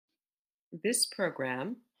This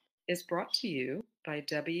program is brought to you by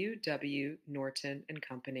W. W. Norton and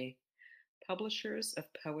Company, publishers of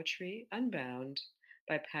Poetry Unbound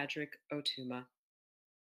by Patrick Otuma.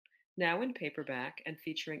 Now in paperback and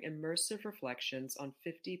featuring immersive reflections on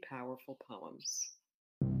 50 powerful poems.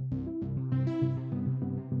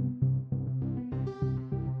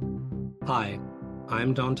 Hi,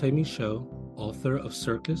 I'm Dante Michaud, author of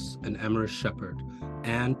Circus and Amorous Shepherd,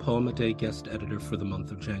 and Poem a Day guest editor for the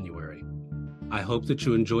month of January. I hope that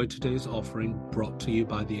you enjoyed today's offering brought to you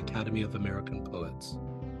by the Academy of American Poets.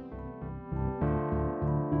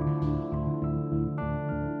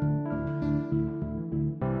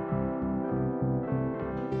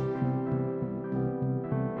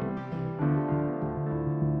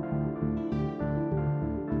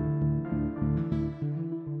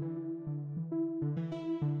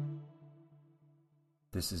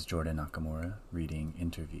 This is Jordan Nakamura reading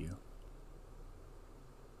Interview.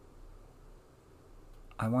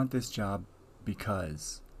 I want this job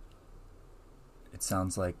because it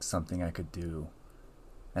sounds like something I could do,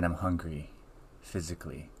 and I'm hungry,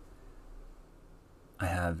 physically. I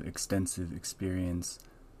have extensive experience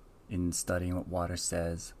in studying what water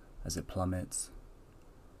says as it plummets.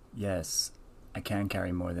 Yes, I can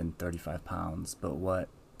carry more than 35 pounds, but what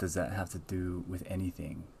does that have to do with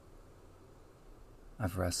anything?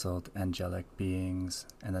 I've wrestled angelic beings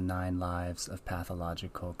and the 9 lives of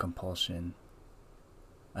pathological compulsion.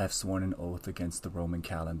 I have sworn an oath against the Roman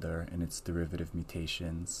calendar and its derivative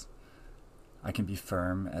mutations. I can be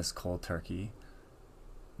firm as cold turkey.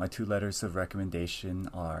 My 2 letters of recommendation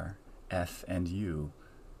are F and U.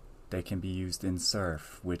 They can be used in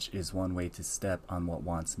surf, which is one way to step on what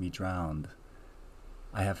wants me drowned.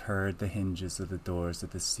 I have heard the hinges of the doors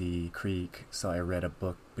of the sea creak, so I read a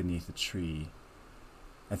book beneath a tree.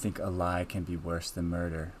 I think a lie can be worse than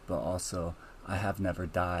murder, but also I have never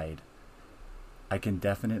died. I can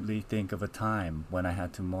definitely think of a time when I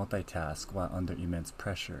had to multitask while under immense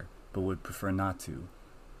pressure, but would prefer not to.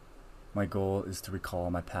 My goal is to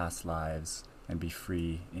recall my past lives and be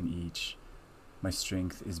free in each. My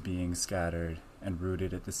strength is being scattered and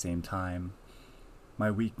rooted at the same time.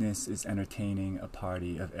 My weakness is entertaining a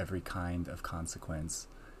party of every kind of consequence.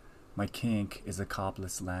 My kink is a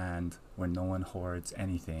copless land where no one hoards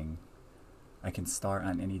anything. I can start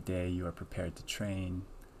on any day you are prepared to train.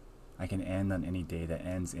 I can end on any day that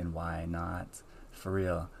ends in why not. For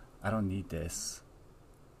real, I don't need this.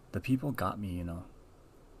 The people got me,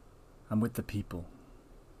 I'm with the people.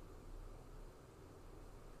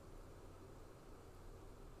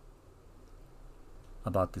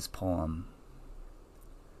 About this poem.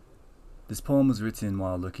 This poem was written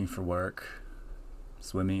while looking for work,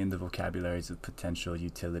 swimming in the vocabularies of potential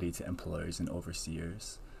utility to employers and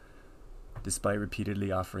overseers. Despite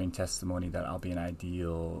repeatedly offering testimony that I'll be an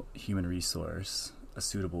ideal human resource, a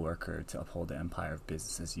suitable worker to uphold the empire of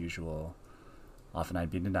business as usual, often I'd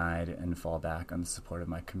be denied and fall back on the support of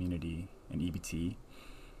my community and EBT.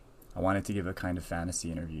 I wanted to give a kind of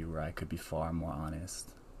fantasy interview where I could be far more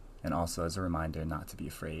honest, and also as a reminder not to be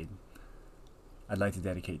afraid. I'd like to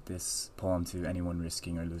dedicate this poem to anyone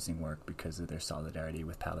risking or losing work because of their solidarity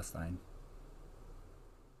with Palestine.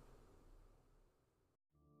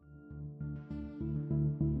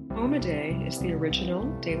 Poem a Day is the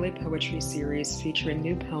original daily poetry series featuring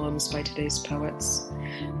new poems by today's poets.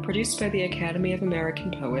 Produced by the Academy of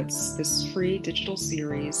American Poets, this free digital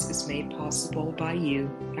series is made possible by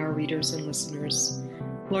you, our readers and listeners.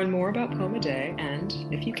 Learn more about Poem a Day and,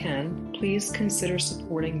 if you can, please consider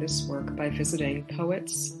supporting this work by visiting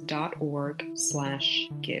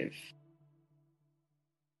poets.org/give.